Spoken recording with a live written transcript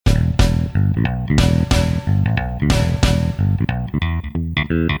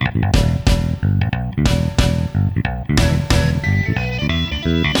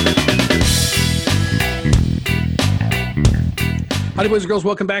Howdy, boys and girls.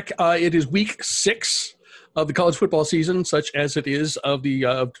 Welcome back. It is week 6 of the college football season, such as it is of the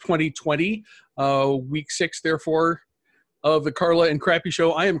 2020. Week 6, therefore, of the Carla and Crappy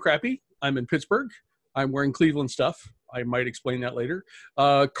Show. I am Crappy. I'm in Pittsburgh. I'm wearing Cleveland stuff. I might explain that later.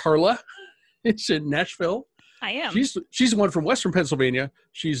 Carla is in Nashville. I am. She's the one from Western Pennsylvania.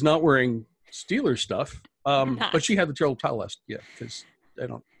 She's not wearing Steelers stuff, but she had the Gerald towel last. Yeah, because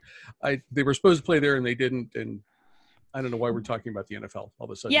they were supposed to play there and they didn't, and I don't know why we're talking about the NFL all of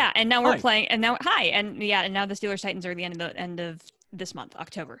a sudden. Yeah, and now we're playing, and now and now the Steelers Titans are the end of this month,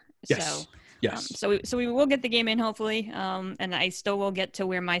 October. Yes. So, yes. So we will get the game in hopefully, and I still will get to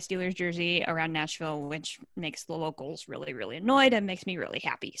wear my Steelers jersey around Nashville, which makes the locals really, really annoyed and makes me really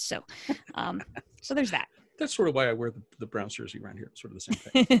happy. So, so there's that. That's sort of why I wear the Browns jersey around here. It's sort of the same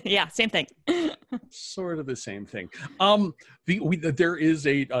thing. Yeah, same thing. Sort of the same thing. There is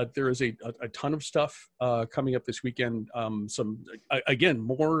a ton of stuff coming up this weekend. More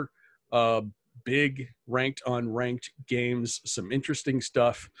big ranked, unranked games, some interesting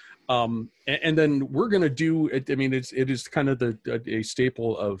stuff. And then we're going to do it. I mean, it is kind of a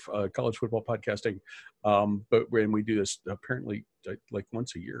staple of college football podcasting. But when we do this, apparently like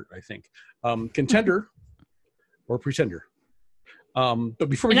once a year, I think. Contender or Pretender. But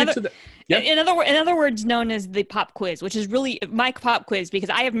before we get to that, in other words, known as the pop quiz, which is really my pop quiz because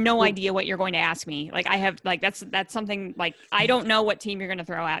I have no idea what you're going to ask me. Like I have, like that's something like I don't know what team you're going to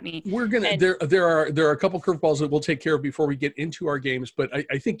throw at me. We're gonna there are a couple curveballs that we'll take care of before we get into our games. But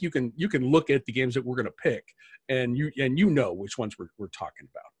I think you can look at the games that we're going to pick, and you know which ones we're talking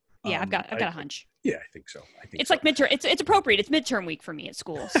about. Yeah, I've got a hunch. Yeah, I think so. It's like midterm. It's appropriate. It's midterm week for me at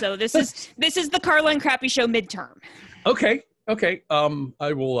school. So this is the Carla and Crappy Show midterm. Okay.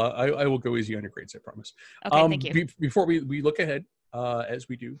 I will go easy on your grades, I promise. Okay, thank you. Before we look ahead, as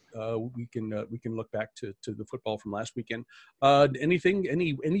we do, we can look back to the football from last weekend.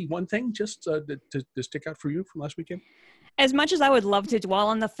 Any one thing just to stick out for you from last weekend? As much as I would love to dwell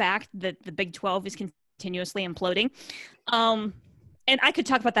on the fact that the Big 12 is continuously imploding, and I could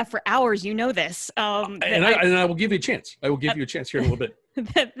talk about that for hours. You know this. And I will give you a chance. I will give you a chance here in a little bit.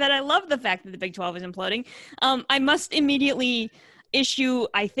 that I love the fact that the Big 12 is imploding. I must immediately issue,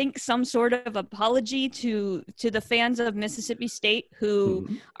 I think, some sort of apology to the fans of Mississippi State who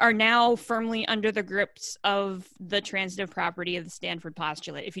are now firmly under the grips of the transitive property of the Stanford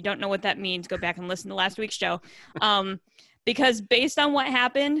postulate. If you don't know what that means, go back and listen to last week's show. Because based on what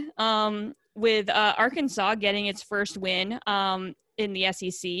happened with Arkansas getting its first win in the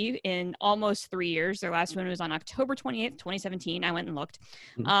SEC in almost 3 years. Their last one was on October 28th, 2017. I went and looked.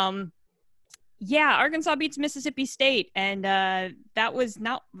 Arkansas beats Mississippi State. And that was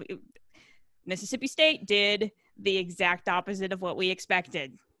not – Mississippi State did the exact opposite of what we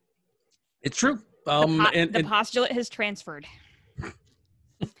expected. It's true. The postulate has transferred.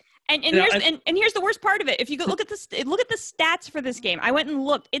 And here's the worst part of it. If you go look at the stats for this game, I went and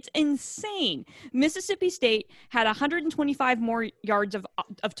looked. It's insane. Mississippi State had 125 more yards of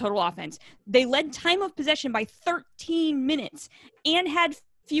total offense. They led time of possession by 13 minutes and had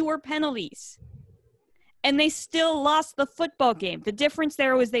fewer penalties. And they still lost the football game. The difference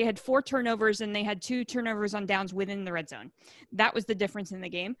there was they had 4 turnovers and they had 2 turnovers on downs within the red zone. That was the difference in the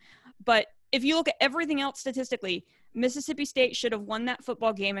game. But if you look at everything else statistically, Mississippi State should have won that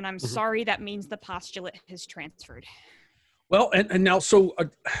football game, and I'm sorry that means the postulate has transferred. Well, and now, so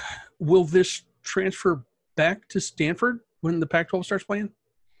will this transfer back to Stanford when the Pac-12 starts playing?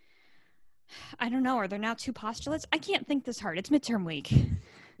 I don't know. Are there now 2 postulates? I can't think this hard. It's midterm week.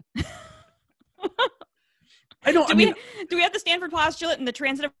 Do we have the Stanford postulate and the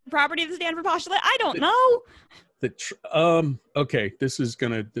transitive property of the Stanford postulate? I don't know. Okay, this is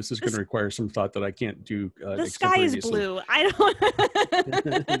gonna require some thought that I can't do. The sky is blue. I don't.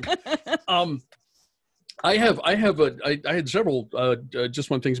 I had several just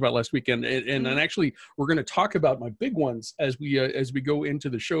one things about last weekend, and actually we're going to talk about my big ones as we go into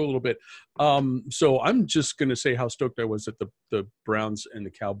the show a little bit. So I'm just going to say how stoked I was that the Browns and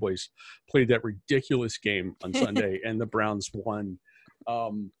the Cowboys played that ridiculous game on Sunday, and the Browns won.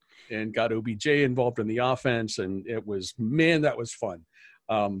 And got OBJ involved in the offense, and it was, man, that was fun.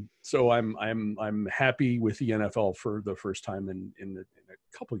 So I'm happy with the NFL for the first time in a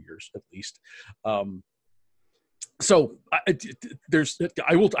couple of years at least. So I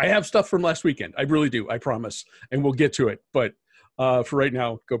have stuff from last weekend. I really do. I promise, and we'll get to it. But for right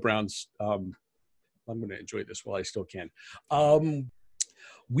now, go Browns. I'm going to enjoy this while I still can.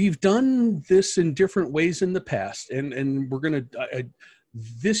 We've done this in different ways in the past, and we're going to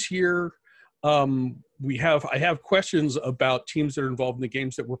this year. I have questions about teams that are involved in the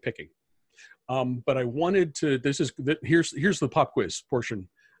games that we're picking. But I wanted to. Here's the pop quiz portion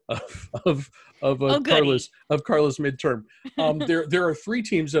of Carla's midterm. There are three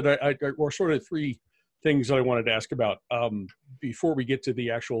teams that or sort of three things that I wanted to ask about before we get to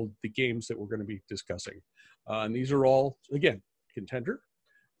the games that we're going to be discussing. And these are all, again, contender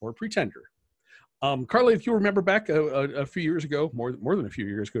or pretender. Carla, if you remember back a few years ago, more than a few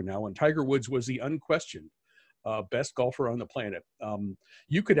years ago now, when Tiger Woods was the unquestioned best golfer on the planet,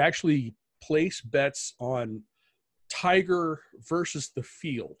 you could actually place bets on Tiger versus the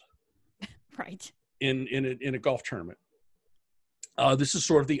field, right? In a golf tournament. This is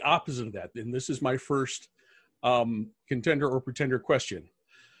sort of the opposite of that, and this is my first contender or pretender question.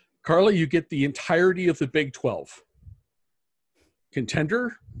 Carla, you get the entirety of the Big 12.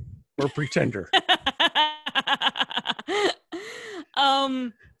 Contender or pretender?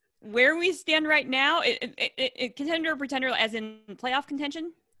 Where we stand right now, contender or pretender, as in playoff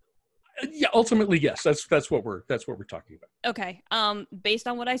contention? Yeah, ultimately, yes. That's what we're talking about. Okay. Based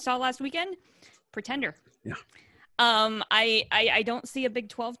on what I saw last weekend, pretender. Yeah. I don't see a Big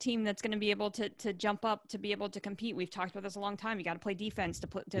 12 team that's going to be able to jump up to be able to compete. We've talked about this a long time. You got to play defense to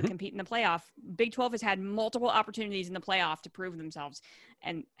compete in the playoff. Big 12 has had multiple opportunities in the playoff to prove themselves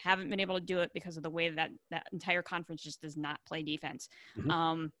and haven't been able to do it because of the way that entire conference just does not play defense.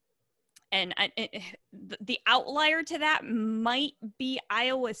 And the outlier to that might be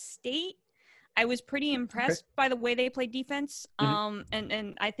Iowa State. I was pretty impressed by the way they played defense.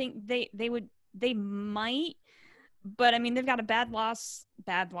 And I think they might. But I mean, they've got a bad loss.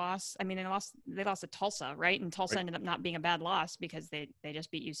 I mean, they lost to Tulsa, right? And Tulsa ended up not being a bad loss because they just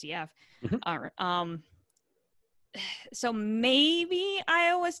beat UCF. So maybe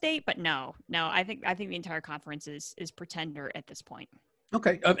Iowa State, but no. I think the entire conference is pretender at this point.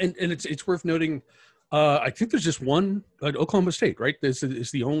 Okay, and it's worth noting. I think there's just one Oklahoma State, right? This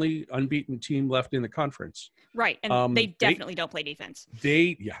is the only unbeaten team left in the conference. Right, and they definitely don't play defense.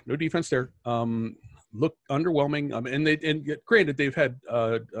 No defense there. Look underwhelming. And granted, they've had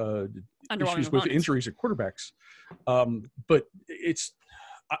issues with injuries at quarterbacks. But it's,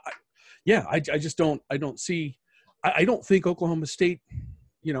 I just don't see. I don't think Oklahoma State.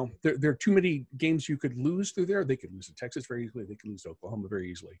 There are too many games you could lose through there. They could lose to Texas very easily. They could lose to Oklahoma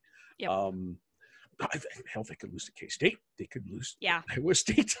very easily. Yep. Hell, they could lose to K-State. They could lose to Iowa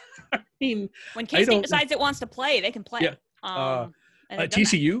State. I mean, when K-State decides it wants to play, they can play. Yeah.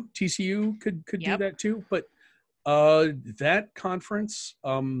 TCU could do that too, but that conference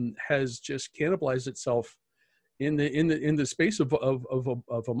has just cannibalized itself in the space of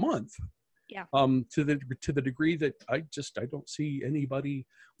a month. Yeah. To the degree that I don't see anybody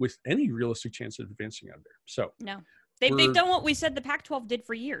with any realistic chance of advancing out of there. So no. They've done what we said the Pac-12 did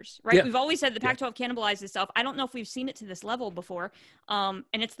for years, right? Yeah. We've always said the Pac-12 cannibalized itself. I don't know if we've seen it to this level before. And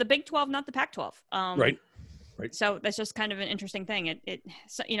it's the Big 12, not the Pac-12. Right. So that's just kind of an interesting thing.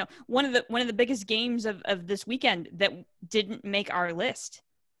 So, one of the biggest games of this weekend that didn't make our list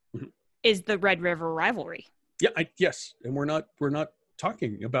is the Red River rivalry. Yeah. Yes. And we're not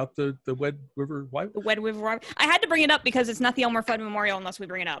talking about the Red River rivalry. The Red River rivalry. I had to bring it up because it's not the Elmer Fudd Memorial unless we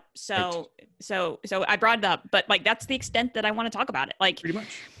bring it up. So I brought it up, but that's the extent that I want to talk about it. Pretty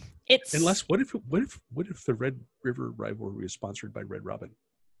much. It's unless what if the Red River rivalry is sponsored by Red Robin?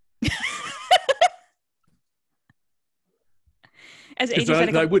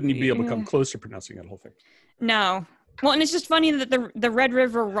 I wouldn't be able to come close to pronouncing that whole thing. No. Well, and it's just funny that the Red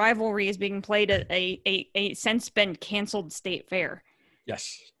River rivalry is being played at a since been canceled state fair.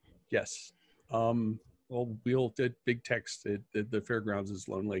 Yes. Well, we'll did big text. The fairgrounds is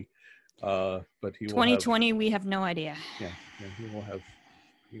lonely, but he 2020. We have no idea. Yeah,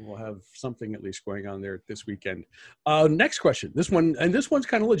 he will have something at least going on there this weekend. Next question. This one's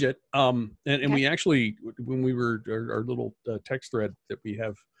kind of legit. And we actually, when we were our little text thread that we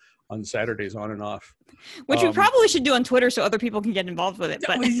have on Saturdays on and off, which we probably should do on Twitter so other people can get involved with it.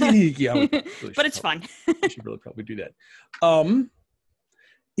 But but it's fun. We should really probably do that.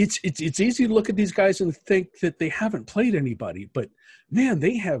 It's easy to look at these guys and think that they haven't played anybody, but man,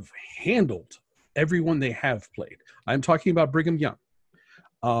 they have handled everyone they have played. I'm talking about Brigham Young.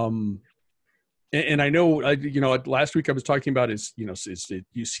 And I know, last week I was talking about is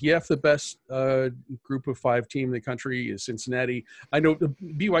UCF the best group of 5 team in the country? Is Cincinnati? I know the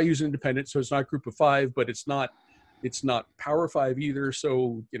BYU is independent, so it's not group of 5, but it's not Power 5 either.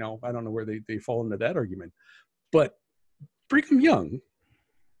 So I don't know where they fall into that argument. But Brigham Young,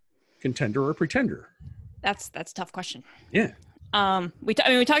 contender or pretender? That's a tough question. Yeah. We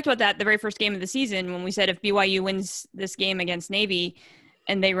talked about that the very first game of the season when we said if BYU wins this game against Navy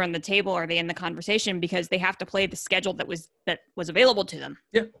and they run the table, are they in the conversation because they have to play the schedule that was available to them?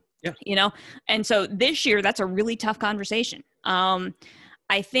 Yeah. Yeah. You know, and so this year, that's a really tough conversation.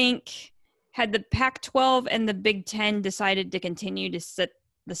 I think had the Pac-12 and the Big Ten decided to continue to sit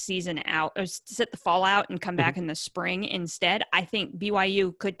the season out or sit the fall out and come back in the spring instead, I think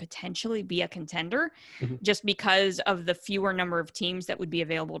BYU could potentially be a contender just because of the fewer number of teams that would be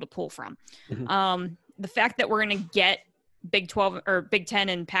available to pull from. The fact that we're going to get Big 12 or Big 10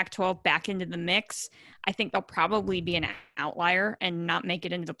 and Pac-12 back into the mix, I think they'll probably be an outlier and not make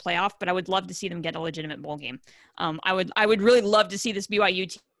it into the playoff, but I would love to see them get a legitimate bowl game. I would really love to see this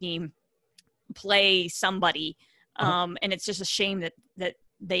BYU team play somebody. And it's just a shame that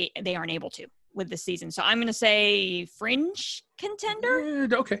they aren't able to with this season. So I'm going to say fringe contender.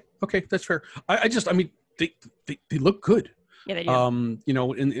 Okay. That's fair. I mean, they look good. Yeah, they do. You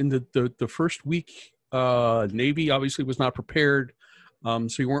know, in the first week, Navy obviously was not prepared. So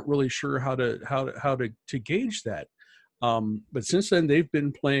you weren't really sure how to gauge that. But since then they've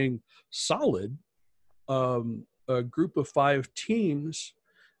been playing solid, a group of 5 teams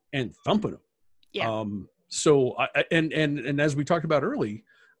and thumping them. Yeah. So and as we talked about early,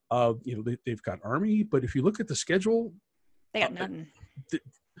 you know, they've got Army, but if you look at the schedule, they got nothing.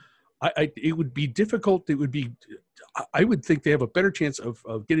 It would be difficult. I would think they have a better chance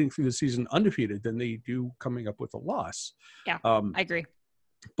of getting through the season undefeated than they do coming up with a loss. Yeah, I agree.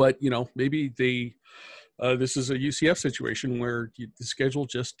 But, you know, maybe this is a UCF situation where the schedule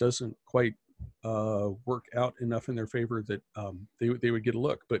just doesn't quite work out enough in their favor that they would get a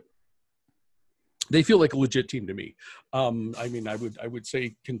look. But they feel like a legit team to me. I mean, I would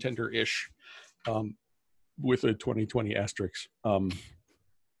say contender-ish with a 2020 asterisk.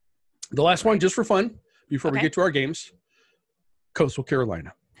 The last one, just for fun, before we get to our games, Coastal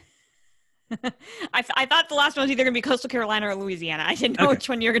Carolina. I thought the last one was either going to be Coastal Carolina or Louisiana. I didn't know which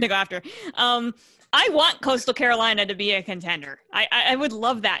one you were going to go after. I want Coastal Carolina to be a contender. I would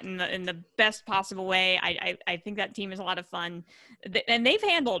love that in the best possible way. I think that team is a lot of fun, and they've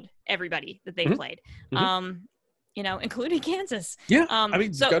handled everybody that they've played, you know, including Kansas. Yeah, I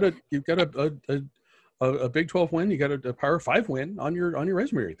mean, you've got a Big 12 win. You got a Power 5 win on your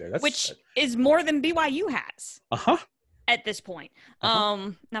resume right there. Which is more than BYU has. At this point.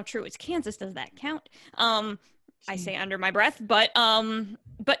 Now true, it's Kansas. Does that count? I say under my breath, but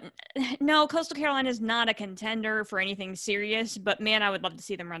no, Coastal Carolina is not a contender for anything serious, but man, I would love to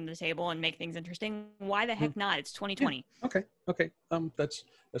see them run the table and make things interesting. Why the heck not? It's 2020. Yeah. Okay. That's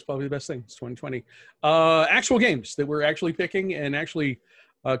probably the best thing. It's 2020. Actual games that we're actually picking and actually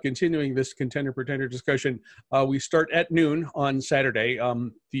continuing this contender-pretender discussion. We start at noon on Saturday.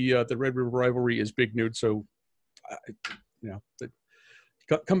 The Red River rivalry is big noon, so you know,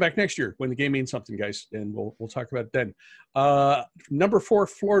 come back next year when the game means something, guys, and we'll talk about it then. Number 4,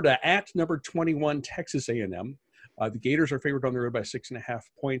 Florida at number 21, Texas A&M. The Gators are favored on the road by 6.5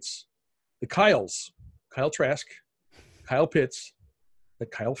 points. The Kyles, Kyle Trask, Kyle Pitts, at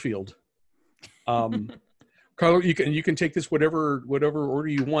Kyle Field. Carla, you can take this whatever order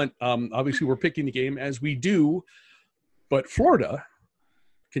you want. Obviously, we're picking the game as we do, but Florida,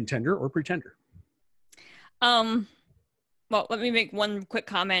 contender or pretender? Well, let me make one quick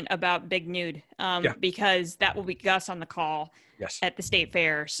comment about Big Nude, because that will be Gus on the call at the State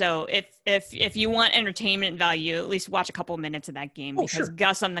Fair. So if you want entertainment value, at least watch a couple of minutes of that game because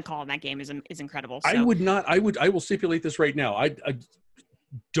Gus on the call in that game is incredible. So. I will stipulate this right now. I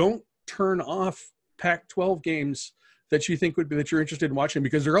don't turn off Pac-12 games that you think that you're interested in watching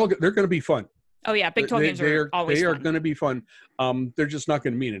because they're going to be fun. Oh yeah, Big 12 games are always fun. They are going to be fun. They're just not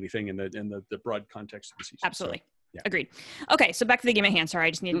going to mean anything in the broad context of the season. Absolutely. So, yeah. Agreed. Okay, so back to the game at hand. Sorry, I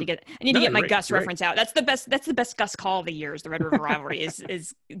just needed to get my Gus reference out. That's the best Gus call of the year is the Red River rivalry.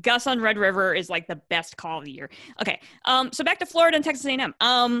 is Gus on Red River is like the best call of the year. Okay. So back to Florida and Texas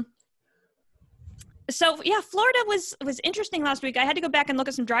A&M. So yeah, Florida was interesting last week. I had to go back and look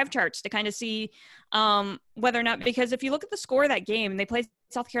at some drive charts to kind of see whether or not, because if you look at the score of that game, they played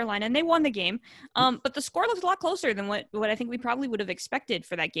South Carolina and they won the game. But the score looks a lot closer than what I think we probably would have expected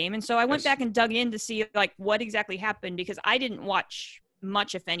for that game. And so I went back and dug in to see like what exactly happened because I didn't watch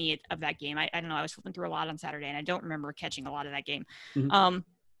much, if any, of that game. I don't know. I was flipping through a lot on Saturday and I don't remember catching a lot of that game.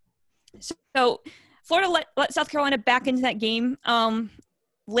 So Florida let South Carolina back into that game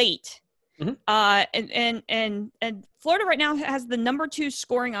late. And Florida right now has the number 2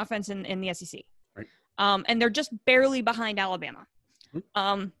 scoring offense in the SEC. Right. And they're just barely behind Alabama.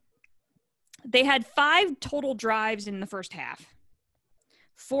 They had 5 total drives in the first half.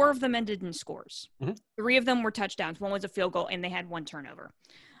 4 of them ended in scores. 3 of them were touchdowns. 1 was a field goal, and they had 1 turnover.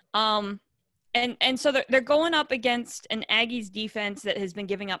 And so they're going up against an Aggies defense that has been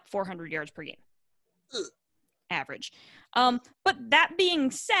giving up 400 yards per game. average. But that being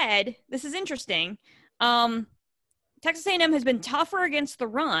said, this is interesting. Texas A&M has been tougher against the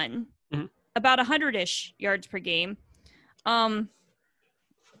run, about 100-ish yards per game. And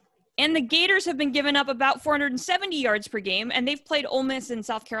the Gators have been giving up about 470 yards per game, and they've played Ole Miss and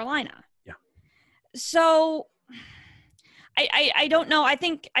South Carolina. Yeah. So I don't know. I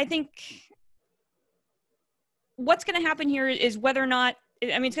think what's going to happen here is whether or not,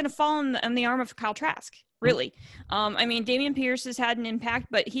 I mean, it's going to fall on the arm of Kyle Trask, really. I mean, Damian Pierce has had an impact,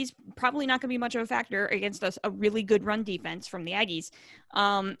 but he's probably not going to be much of a factor against a really good run defense from the Aggies.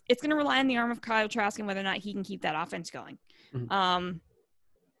 It's going to rely on the arm of Kyle Trask and whether or not he can keep that offense going.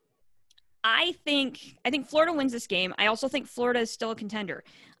 I think Florida wins this game. I also think Florida is still a contender.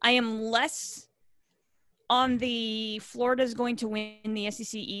 I am less on the Florida's going to win the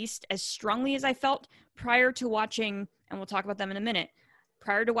SEC East as strongly as I felt prior to watching, and we'll talk about them in a minute,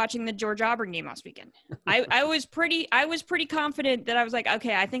 prior to watching the Georgia-Auburn game last weekend. I was pretty confident that I was like,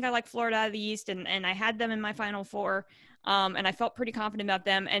 okay, I think I like Florida out of the East, and I had them in my Final Four, and I felt pretty confident about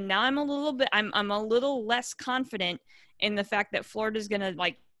them. And now I'm a little less confident in the fact that Florida's going to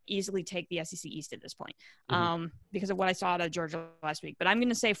like easily take the SEC East at this point, because of what I saw out of Georgia last week. But I'm going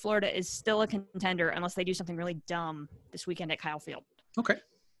to say Florida is still a contender unless they do something really dumb this weekend at Kyle Field. Okay.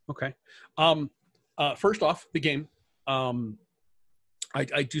 First off, the game.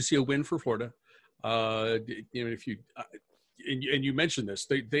 I do see a win for Florida. If you and you mentioned this,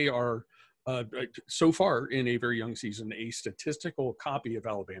 they are so far in a very young season a statistical copy of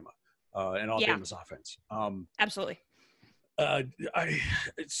Alabama and Alabama's offense. Absolutely. I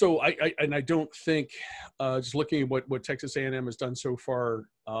don't think just looking at what Texas A&M has done so far,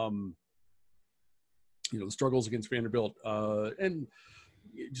 the struggles against Vanderbilt and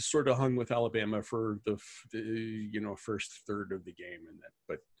just sort of hung with Alabama for the first third of the game, and that,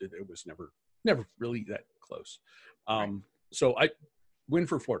 but it was never really that close. So I win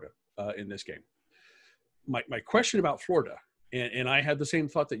for Florida in this game. My question about Florida, and I had the same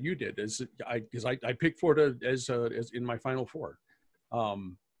thought that you did, because I picked Florida as in my Final Four,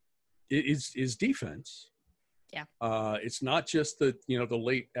 is defense. Yeah. It's not just the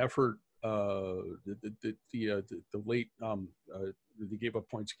late effort, the late they gave up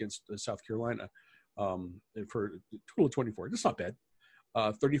points against South Carolina for a total of 24. That's not bad.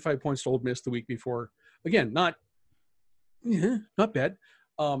 35 points to Ole Miss the week before. Again, not bad.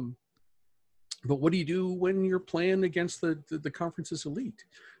 But what do you do when you're playing against the conference's elite?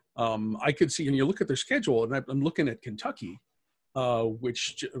 I could see, and you look at their schedule, and I'm looking at Kentucky,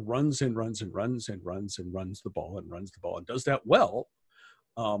 which runs and runs and runs and runs and runs the ball and does that well.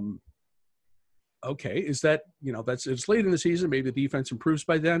 Okay, is that, it's late in the season, maybe the defense improves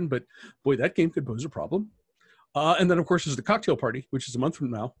by then, but boy, that game could pose a problem. And then of course there's the cocktail party, which is a month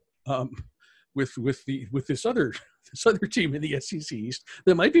from now, with this other team in the SEC East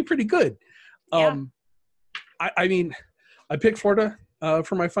that might be pretty good. Yeah. I mean, I picked Florida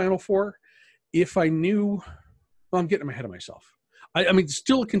for my Final Four. If I knew, I'm getting ahead of myself. I mean,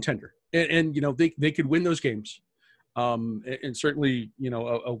 still a contender, and they could win those games. And certainly,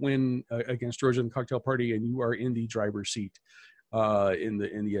 a win against Georgia in the cocktail party, and you are in the driver's seat in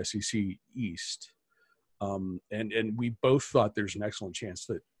the SEC East. And we both thought there's an excellent chance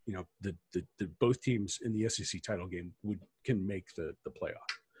that the both teams in the SEC title game can make the playoff.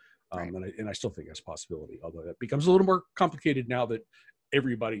 Right. And I still think that's a possibility, although that becomes a little more complicated now that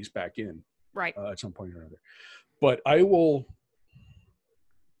everybody's back in, right, at some point or another. But I will,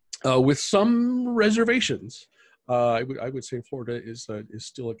 with some reservations, I would say Florida is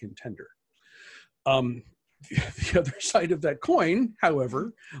still a contender. The other side of that coin,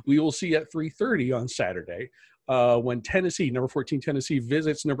 however, we will see at 3:30 on Saturday when Tennessee, number 14 Tennessee,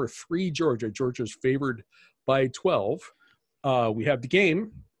 visits number 3 Georgia. Georgia's favored by 12. We have the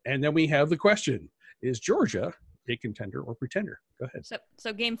game, and then we have the question: is Georgia a contender or pretender? Go ahead.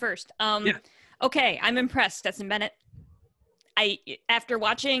 So game first. Okay, I'm impressed, Stetson Bennett. After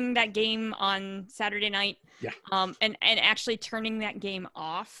watching that game on Saturday night, and actually turning that game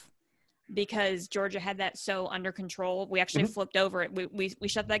off because Georgia had that so under control, we actually flipped over it. We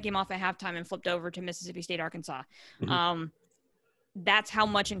shut that game off at halftime and flipped over to Mississippi State, Arkansas. That's how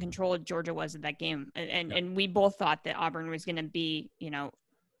much in control Georgia was of that game, and we both thought that Auburn was going to be,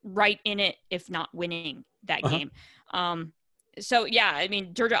 right in it, if not winning that game. So yeah, I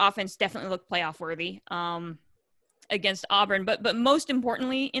mean, Georgia offense definitely looked playoff worthy. Against Auburn, but most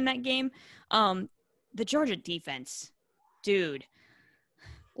importantly in that game, the Georgia defense, dude,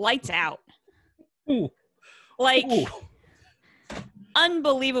 lights out. Ooh.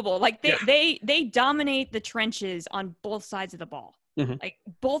 Unbelievable. Like they dominate the trenches on both sides of the ball. Like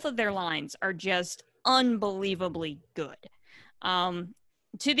both of their lines are just unbelievably good.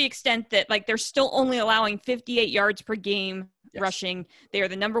 To the extent that like they're still only allowing 58 yards per game rushing. They are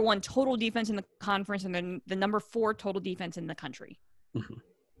the number 1 total defense in the conference and then the number 4 total defense in the country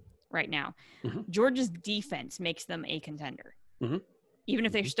right now. Georgia's defense makes them a contender. Even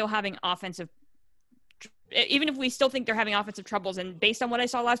if they're still having even if we still think they're having offensive troubles, and based on what I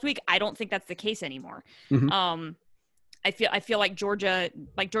saw last week, I don't think that's the case anymore. I feel like Georgia's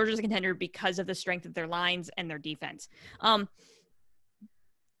a contender because of the strength of their lines and their defense.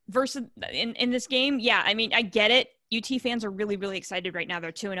 Versus in this game, I mean, I get it. UT fans are really, really excited right now.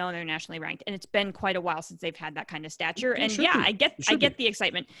 They're 2-0 and they're nationally ranked, and it's been quite a while since they've had that kind of stature. And I get the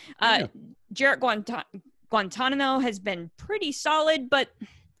excitement. Jarrett Guantanamo has been pretty solid, but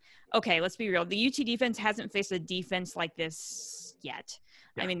okay, let's be real. The UT defense hasn't faced a defense like this yet.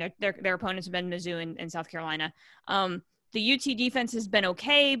 I mean, their opponents have been Mizzou and South Carolina. The UT defense has been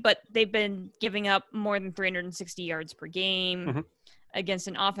okay, but they've been giving up more than 360 yards per game against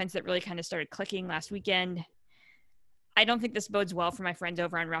an offense that really kind of started clicking last weekend. I don't think this bodes well for my friends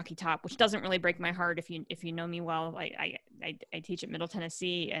over on Rocky Top, which doesn't really break my heart if you know me well. I teach at Middle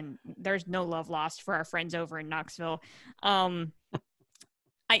Tennessee, and there's no love lost for our friends over in Knoxville.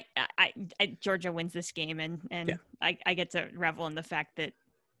 Georgia wins this game, and I get to revel in the fact that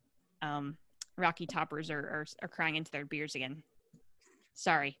Rocky Toppers are crying into their beers again.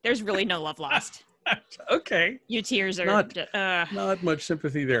 Sorry, there's really no love lost. Okay. You tears are not much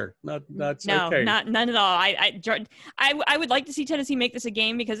sympathy there. Not none at all. I would like to see Tennessee make this a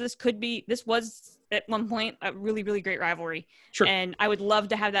game because this was at one point a really, really great rivalry. Sure. And I would love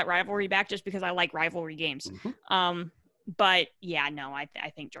to have that rivalry back just because I like rivalry games. But I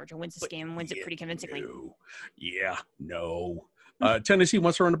think Georgia wins this game and wins it pretty convincingly. No. Tennessee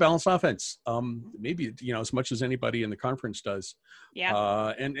wants to run a balanced offense. Maybe as much as anybody in the conference does.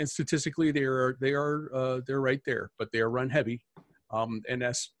 And statistically, they're right there, but they are run heavy. And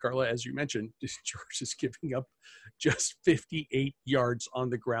as Carla, as you mentioned, Georgia's giving up just 58 yards on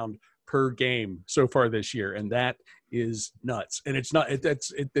the ground per game so far this year, and that is nuts. And it's not.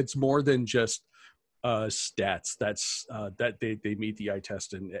 It's more than just stats. That's that they meet the eye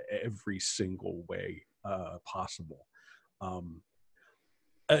test in every single way possible.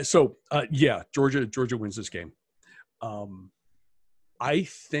 Georgia wins this game. I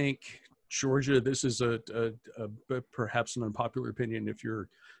think Georgia. This is a perhaps an unpopular opinion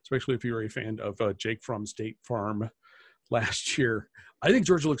especially if you're a fan of Jake from State Farm last year. I think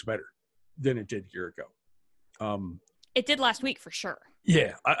Georgia looks better than it did a year ago. It did last week for sure.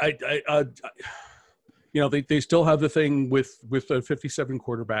 Yeah, they still have the thing with 57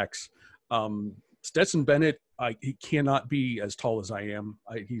 quarterbacks. Stetson Bennett, he cannot be as tall as I am.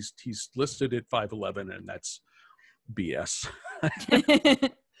 He's listed at 5'11", and that's BS.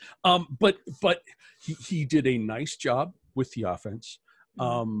 But he did a nice job with the offense.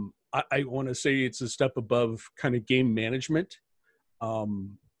 I want to say it's a step above kind of game management.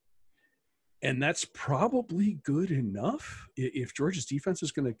 And that's probably good enough if Georgia's defense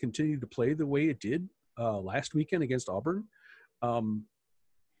is going to continue to play the way it did last weekend against Auburn.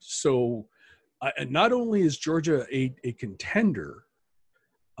 Not only is Georgia a contender,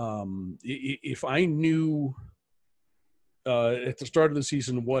 if I knew at the start of the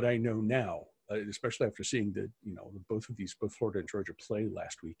season what I know now, especially after seeing both Florida and Georgia play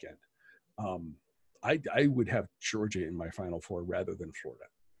last weekend, I would have Georgia in my Final Four rather than Florida.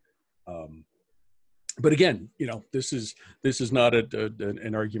 But again, this is not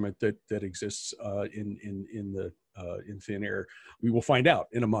an argument that exists in thin air. We will find out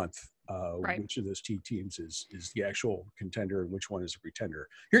in a month which of those two teams is the actual contender and which one is a pretender.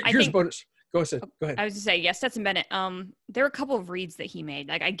 Here's a bonus. Go ahead. I was to say, yes, Stetson Bennett. There are a couple of reads that he made.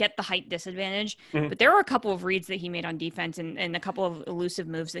 Like I get the height disadvantage, but there were a couple of reads that he made on defense and a couple of elusive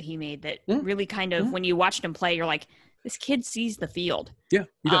moves that he made that really kind of, when you watched him play, you're like, this kid sees the field. Yeah,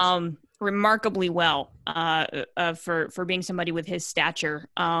 he does. Remarkably well for being somebody with his stature.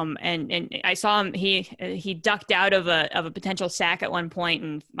 And I saw him. He ducked out of a potential sack at one point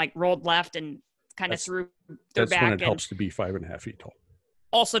and like rolled left and kind of threw their back. That's when it helps to be 5.5 feet tall.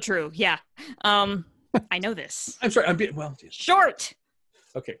 Also true. Yeah. I know this. I'm sorry. Short.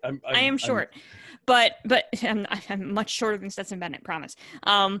 Okay. I am short, but I'm much shorter than Stetson Bennett. Promise.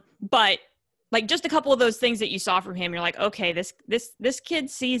 But like just a couple of those things that you saw from him, you're like, okay, this kid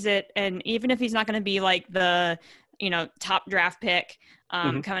sees it, and even if he's not going to be like the top draft pick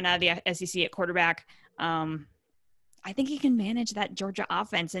coming out of the SEC at quarterback, I think he can manage that Georgia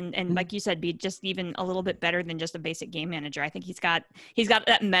offense and like you said, be just even a little bit better than just a basic game manager. I think he's got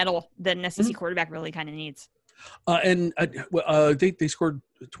that mettle that an SEC quarterback really kind of needs. They scored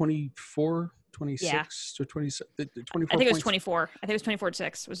 24 26 to 24 I think it was points. 24. I think it was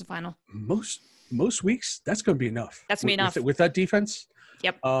 24-6 was the final. Most weeks, that's going to be enough. That's going to be enough. With that defense.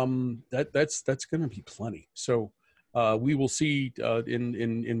 Yep. That's going to be plenty. So we will see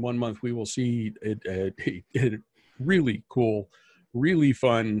in 1 month, we will see a really cool, really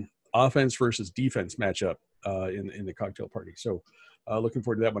fun offense versus defense matchup in the cocktail party. So looking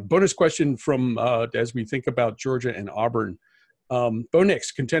forward to that one. Bonus question from as we think about Georgia and Auburn. Bo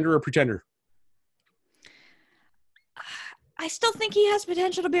Nix, contender or pretender? I still think he has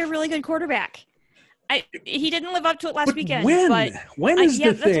potential to be a really good quarterback. He didn't live up to it last weekend. When is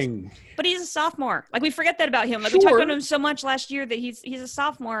the thing? But he's a sophomore. Like, we forget that about him. Like, sure. We talked about him so much last year that he's a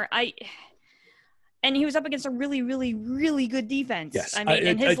sophomore. And he was up against a really, really, really good defense. Yes. I mean,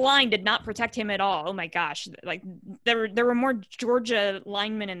 and his line did not protect him at all. Oh my gosh! Like, there were more Georgia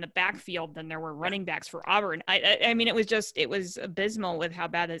linemen in the backfield than there were running backs for Auburn. I mean, it was abysmal with how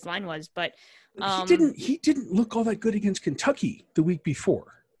bad his line was. But he didn't look all that good against Kentucky the week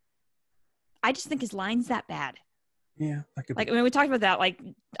before. I just think his line's that bad. Yeah, that could like be. I mean, we talked about that. Like,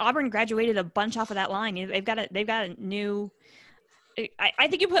 Auburn graduated a bunch off of that line. They've got a new. I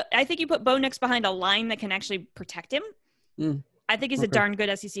think you put Bo Nix behind a line that can actually protect him. I think he's a darn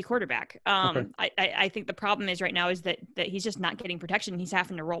good SEC quarterback. I think the problem is right now is that he's just not getting protection. He's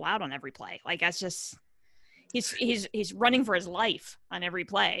having to roll out on every play. Like, that's just he's running for his life on every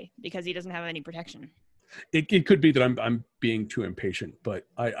play because he doesn't have any protection. It could be that I'm being too impatient, but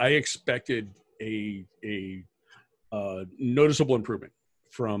I expected a noticeable improvement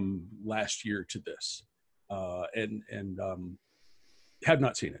from last year to this, and have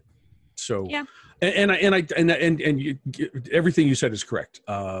not seen it. So yeah, and you, everything you said is correct.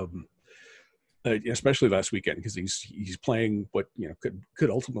 Especially last weekend, because he's playing what could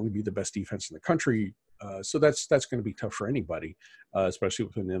ultimately be the best defense in the country. So that's going to be tough for anybody, especially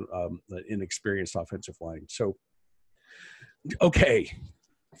with an inexperienced offensive line. So, okay,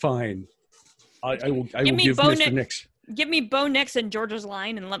 fine. I will give Mr. Nix. Give me Bo Nix and Georgia's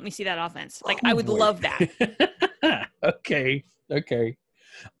line and let me see that offense. Like, I would love that. Okay.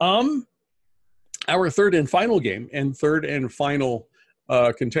 Our third and final game and third and final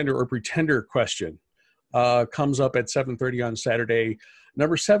contender or pretender question comes up at 7:30 on Saturday.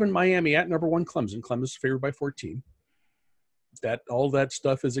 Number 7, Miami at number 1, Clemson. Clemson's favored by 14. All that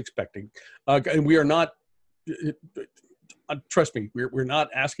stuff is expecting. And we are not, trust me, we're not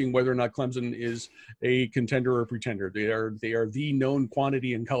asking whether or not Clemson is a contender or pretender. They are the known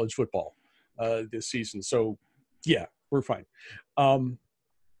quantity in college football this season. So, yeah, we're fine.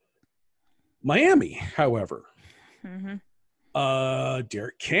 Miami, however,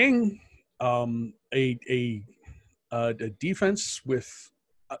 Derek King, a defense with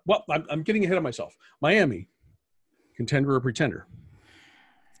I'm getting ahead of myself. Miami, contender or pretender?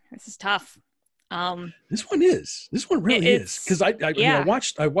 This is tough. This one really is, because I've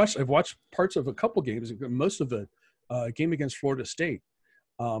watched parts of a couple games, most of the game against Florida State,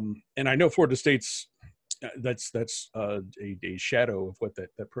 and I know Florida State's that's a shadow of what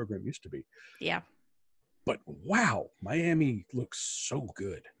that program used to be. Yeah. But wow, Miami looks so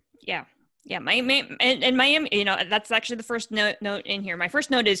good. Yeah. Yeah. Miami, and Miami, that's actually the first note in here. My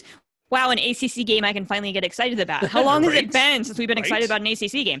first note is, wow, an ACC game I can finally get excited about. How long has it been since we've been excited about an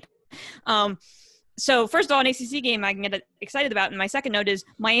ACC game? So first of all, an ACC game I can get excited about. And my second note is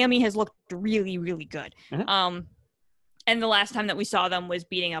Miami has looked really, really good. And the last time that we saw them was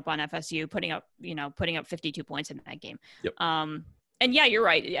beating up on FSU, putting up 52 points in that game. Yep. And yeah, you're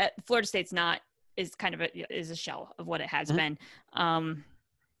right. Florida State's is kind of a shell of what it has been. I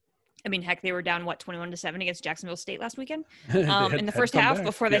mean, heck, they were down 21-7 against Jacksonville State last weekend in the first half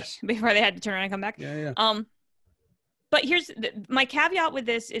before they had to turn around and come back. Yeah. But here's my caveat with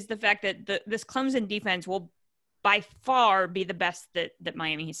this is the fact that this Clemson defense will by far be the best that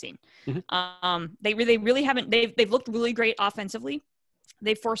Miami has seen. They really haven't. They've looked really great offensively.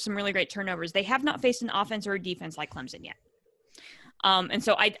 They've forced some really great turnovers. They have not faced an offense or a defense like Clemson yet. And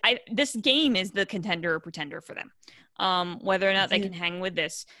so this game is the contender or pretender for them. Whether or not they can hang with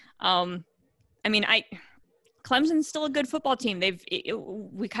this. Clemson's still a good football team.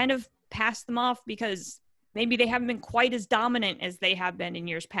 We kind of passed them off because maybe they haven't been quite as dominant as they have been in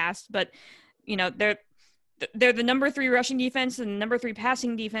years past, but they're the number 3 rushing defense and number 3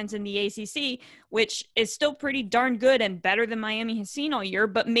 passing defense in the ACC, which is still pretty darn good and better than Miami has seen all year.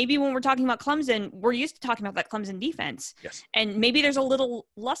 But maybe when we're talking about Clemson, we're used to talking about that Clemson defense. Yes. And maybe there's a little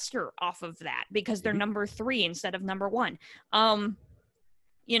luster off of that because they're number 3 instead of number 1. So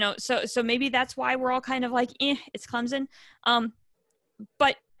maybe that's why we're all kind of like, it's Clemson.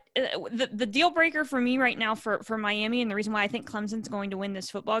 But the deal breaker for me right now for Miami, and the reason why I think Clemson's going to win this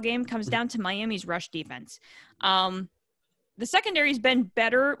football game comes down to Miami's rush defense. The secondary's been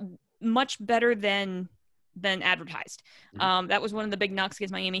better, much better than advertised. That was one of the big knocks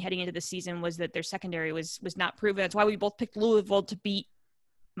against Miami heading into the season, was that their secondary was not proven. That's why we both picked Louisville to beat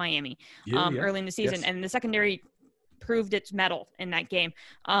Miami early in the season, and the secondary proved its mettle in that game.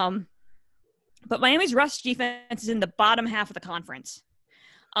 But Miami's rush defense is in the bottom half of the conference.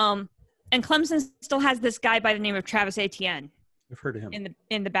 And Clemson still has this guy by the name of Travis Etienne. I've heard of him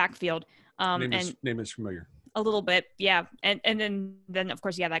in the backfield. Name is familiar. A little bit, yeah. And then of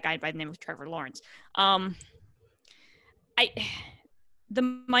course, that guy by the name of Trevor Lawrence. The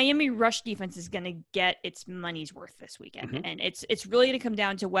Miami rush defense is going to get its money's worth this weekend. And it's really going to come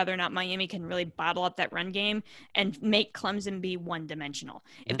down to whether or not Miami can really bottle up that run game and make Clemson be one-dimensional.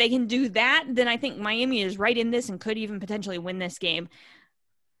 If they can do that, then I think Miami is right in this and could even potentially win this game.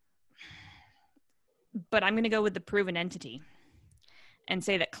 But I'm going to go with the proven entity and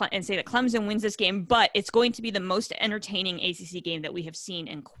say that Clemson wins this game, but it's going to be the most entertaining ACC game that we have seen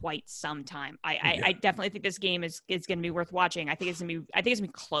in quite some time. I definitely think this game is going to be worth watching. I think it's going to be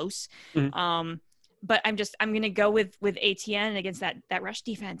close. But I'm going to go with ATN against that rush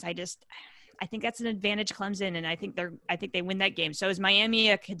defense. I think that's an advantage Clemson, and I think they win that game. So is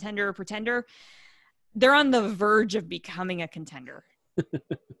Miami a contender or pretender? They're on the verge of becoming a contender.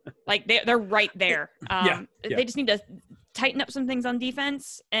 Like they're right there. They just need to tighten up some things on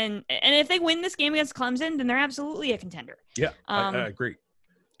defense, and if they win this game against Clemson, then they're absolutely a contender. I agree,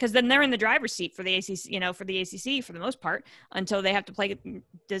 because then they're in the driver's seat for the ACC, for the ACC for the most part, until they have to play.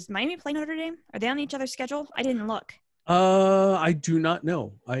 Does Miami play Notre Dame? Are they on each other's schedule? I didn't look. I do not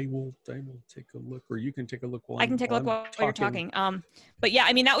know. I will take a look, or you can take a look while I can take a look while you're talking. But yeah,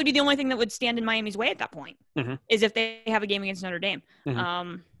 I mean, that would be the only thing that would stand in Miami's way at that point, is if they have a game against Notre Dame.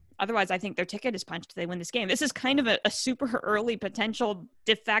 Otherwise, I think their ticket is punched if they win this game. This is kind of a super early potential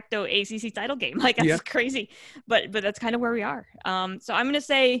de facto ACC title game. Like, that's crazy, but that's kind of where we are. So I'm going to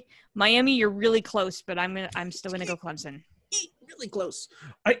say Miami, you're really close, but I'm still going to go Clemson. Really close.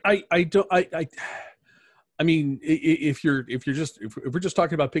 I mean, if we're just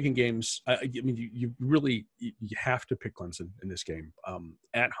talking about picking games, I mean, you really have to pick Clemson in this game.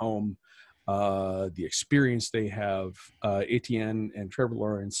 At home, the experience they have, Etienne and Trevor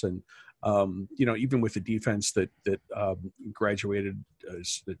Lawrence, and even with the defense that graduated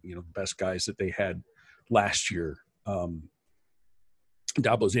as the best guys that they had last year,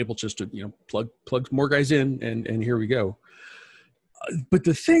 Dabo was able just to plug more guys in, and here we go. But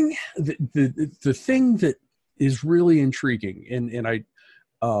the thing that is really intriguing, and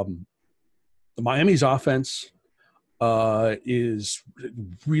Miami's offense is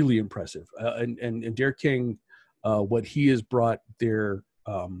really impressive, and Derek King, what he has brought there,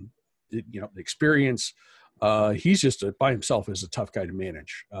 the experience. He's just by himself is a tough guy to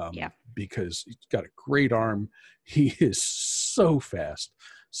manage, because he's got a great arm. He is so fast,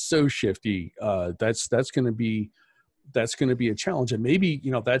 so shifty. That's going to be a challenge, and maybe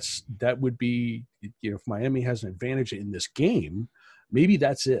that would be, if Miami has an advantage in this game, maybe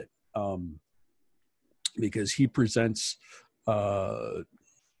that's it, because he presents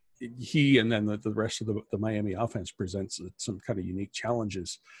he and then the rest of the Miami offense presents some kind of unique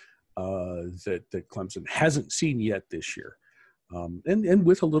challenges that Clemson hasn't seen yet this year, and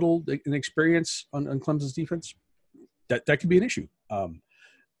with a little inexperience on Clemson's defense, that could be an issue.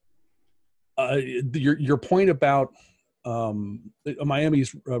 Your point about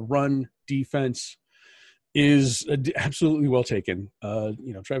Miami's run defense is absolutely well taken.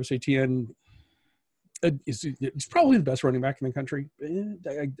 Travis Etienne is probably the best running back in the country.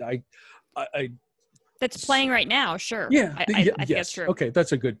 That's playing right now, sure. Yeah, I think that's true. Okay,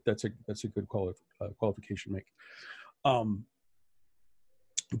 that's a good qualification to make. But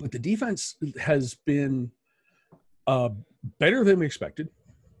the defense has been better than we expected.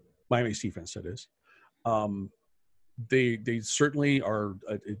 Miami's defense, that is. They certainly are.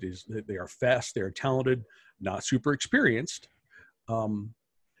 They are fast. They are talented. Not super experienced. And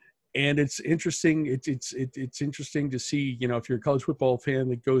it's interesting. It's interesting to see. If you're a college football fan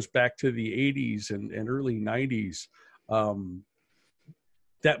that goes back to the '80s and early '90s,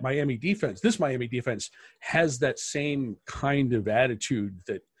 that Miami defense, this Miami defense, has that same kind of attitude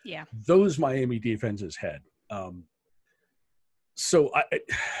that those Miami defenses had. So I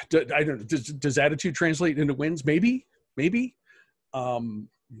don't know. Does attitude translate into wins? Maybe. They're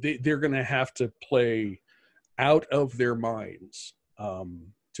going to have to play out of their minds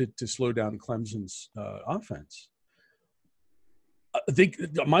to slow down Clemson's offense.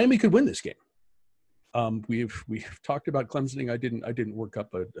 Miami could win this game. We've talked about Clemsoning. I didn't work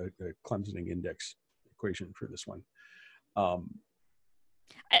up a Clemsoning index equation for this one.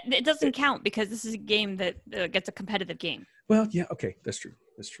 It doesn't count because this is a game that gets a competitive game. Well, yeah, okay, that's true.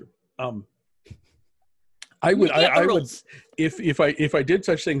 I would if I did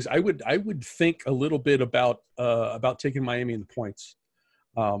such things, I would think a little bit about taking Miami in the points.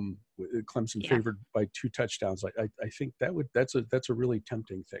 Clemson favored by 2 touchdowns. I think that's a really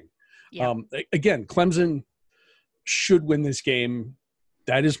tempting thing. Yeah. Again, Clemson should win this game.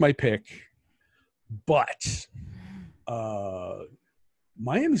 That is my pick. But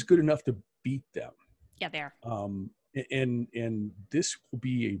Miami's good enough to beat them. Yeah, they are. And this will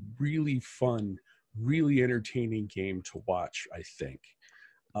be a really fun, really entertaining game to watch, I think.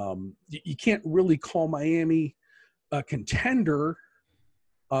 You can't really call Miami a contender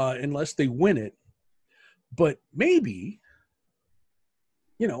unless they win it. But maybe,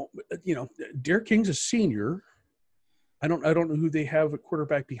 Derek King's a senior. I don't know who they have at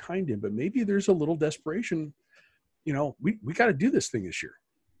quarterback behind him, but maybe there's a little desperation. We got to do this thing this year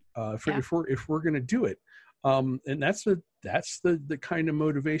if we're going to do it. And that's the kind of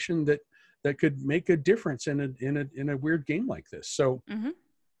motivation that could make a difference in a weird game like this. So,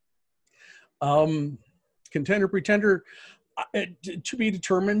 contender, pretender, to be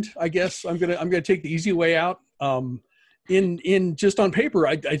determined. I guess I'm gonna take the easy way out. In just on paper,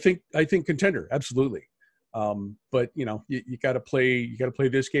 I think contender, absolutely. But you got to play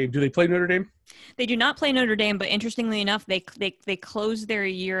this game. Do they play Notre Dame? They do not play Notre Dame, but interestingly enough, they close their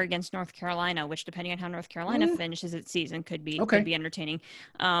year against North Carolina, which depending on how North Carolina finishes its season could be entertaining.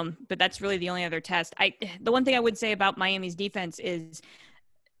 But that's really the only other test. The one thing I would say about Miami's defense is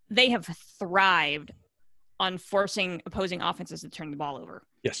they have thrived on forcing opposing offenses to turn the ball over.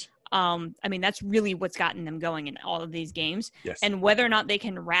 Yes. That's really what's gotten them going in all of these games. Yes. And whether or not they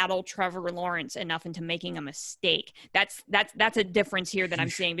can rattle Trevor Lawrence enough into making a mistake, that's a difference here that I'm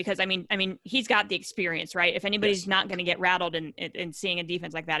seeing, because he's got the experience, right? If anybody's not going to get rattled in seeing a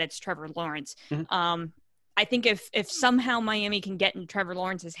defense like that, it's Trevor Lawrence. Mm-hmm. I think if somehow Miami can get in Trevor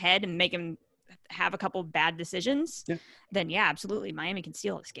Lawrence's head and make him have a couple bad decisions, then absolutely, Miami can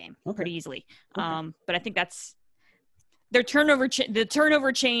steal this game pretty easily. Okay. But I think that's their turnover. The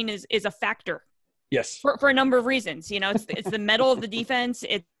turnover chain is a factor. Yes. For a number of reasons. It's the metal of the defense.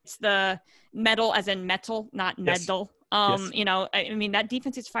 It's the metal as in metal, not metal. Yes. That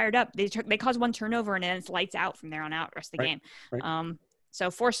defense is fired up. They cause one turnover and then it's lights out from there on out rest of the game. Right.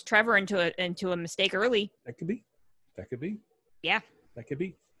 So force Trevor into a mistake early. That could be. Yeah. That could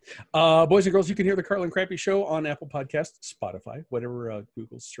be. Boys and girls, you can hear the Carla and Crappy Show on Apple Podcasts, Spotify, whatever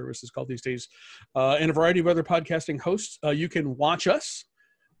Google's service is called these days, and a variety of other podcasting hosts. You can watch us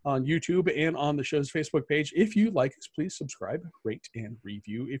on YouTube and on the show's Facebook page. If you like us, please subscribe, rate, and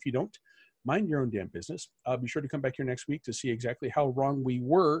review. If you don't, mind your own damn business. Be sure to come back here next week to see exactly how wrong we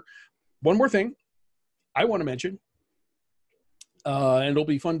were. One more thing I want to mention. And it'll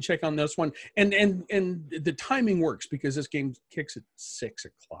be fun to check on this one. And the timing works because this game kicks at 6:00,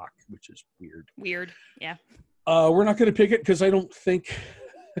 which is weird. Weird, yeah. We're not going to pick it because I don't think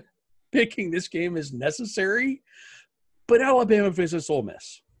picking this game is necessary. But Alabama visits Ole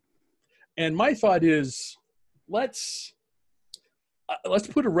Miss, and my thought is let's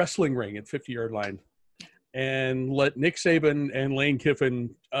put a wrestling ring at 50-yard line and let Nick Saban and Lane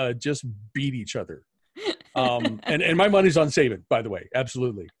Kiffin just beat each other. And my money's on Saban, by the way.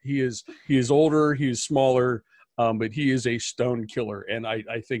 Absolutely. He is older, he's smaller, but he is a stone killer. And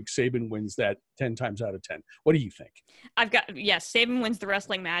I think Saban wins that 10 times out of 10. What do you think? Saban wins the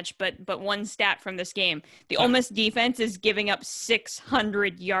wrestling match, but one stat from this game. The Ole Miss defense is giving up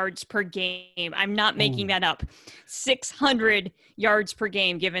 600 yards per game. I'm not making that up. 600 yards per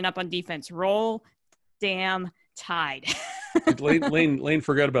game given up on defense. Roll damn Tide. Lane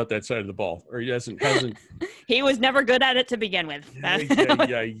forgot about that side of the ball, or he hasn't. He was never good at it to begin with. Do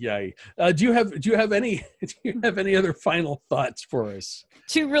you have any other final thoughts for us?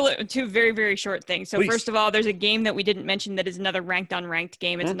 Two very, very short things. So Please. First of all, there's a game that we didn't mention that is another ranked on ranked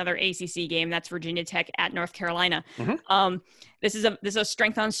game. It's another ACC game. That's Virginia Tech at North Carolina. Mm-hmm. This is a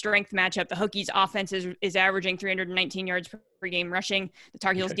strength on strength matchup. The Hokies offense is averaging 319 yards per game rushing. The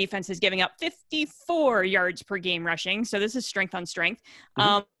Tar Heels defense is giving up 54 yards per game rushing. So this is strength on strength.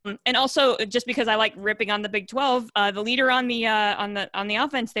 Mm-hmm. And also, just because I like ripping on the Big 12, the leader on the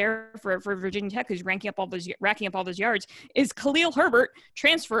offense there for Virginia Tech, who's racking up all those yards, is Khalil Herbert,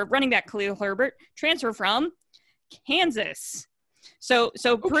 running back Khalil Herbert, transfer from Kansas. So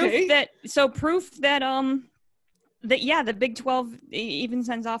proof that the Big 12 even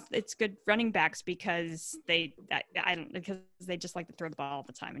sends off its good running backs because they just like to throw the ball all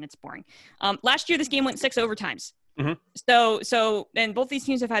the time and it's boring. Last year this game went 6 overtimes. Mm-hmm. So and both these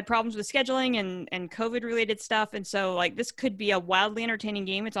teams have had problems with scheduling and COVID related stuff, and so like this could be a wildly entertaining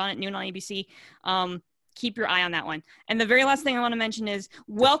game. It's on at noon on ABC. Keep your eye on that one. And the very last thing I want to mention is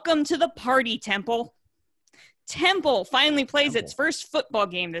welcome to the party, Temple. Temple finally plays its first football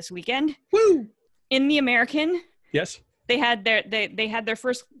game this weekend. Woo! In the American. Yes. They had their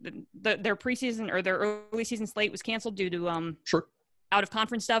first their preseason or their early season slate was canceled due to sure. out of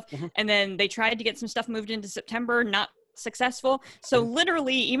conference stuff. Mm-hmm. And then they tried to get some stuff moved into September, not successful. So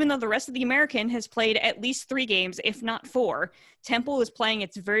literally, even though the rest of the American has played at least 3 games, if not 4, Temple is playing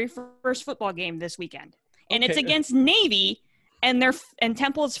its very first football game this weekend. And it's against Navy, and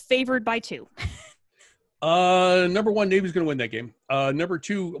Temple is favored by 2. Number 1, Navy's going to win that game. Number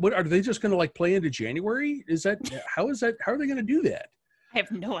 2, what are they just going to like play into January? How are they going to do that? I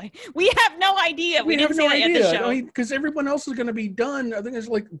have no idea. We have no idea. We didn't say that at the show. I mean, because everyone else is going to be done. I think it's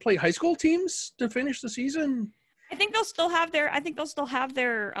like play high school teams to finish the season. I think they'll still have their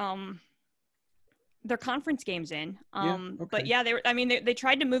conference games in. But yeah, they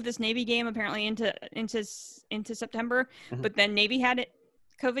tried to move this Navy game apparently into September, but then Navy had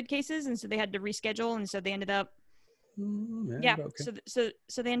COVID cases, and so they had to reschedule, and so they ended up so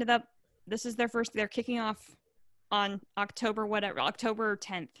they ended up, this is they're kicking off on October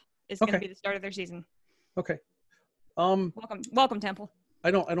 10th is going to be the start of their season. Okay. Welcome Temple. I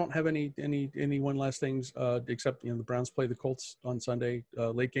don't have any one last things except the Browns play the Colts on Sunday,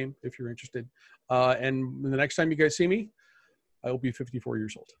 late game if you're interested. And the next time you guys see me, I will be 54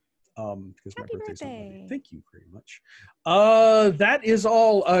 years old. Because my birthday's on Monday. Thank you very much. That is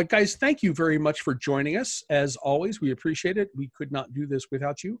all, guys. Thank you very much for joining us. As always, we appreciate it. We could not do this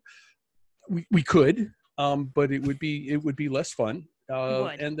without you. We could, but it would be less fun.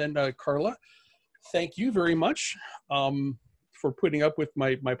 And then Carla, thank you very much for putting up with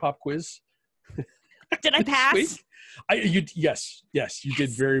my pop quiz. Did I pass? Yes, you did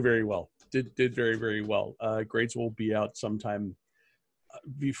very, very well. Did very, very well. Grades will be out sometime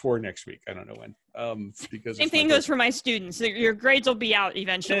before next week. I don't know when. Because same thing goes for my students. Your grades will be out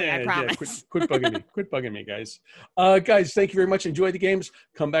eventually. I promise. Quit bugging me. Quit bugging me, guys. Guys, thank you very much. Enjoy the games.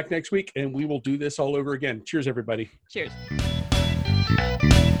 Come back next week, and we will do this all over again. Cheers, everybody. Cheers.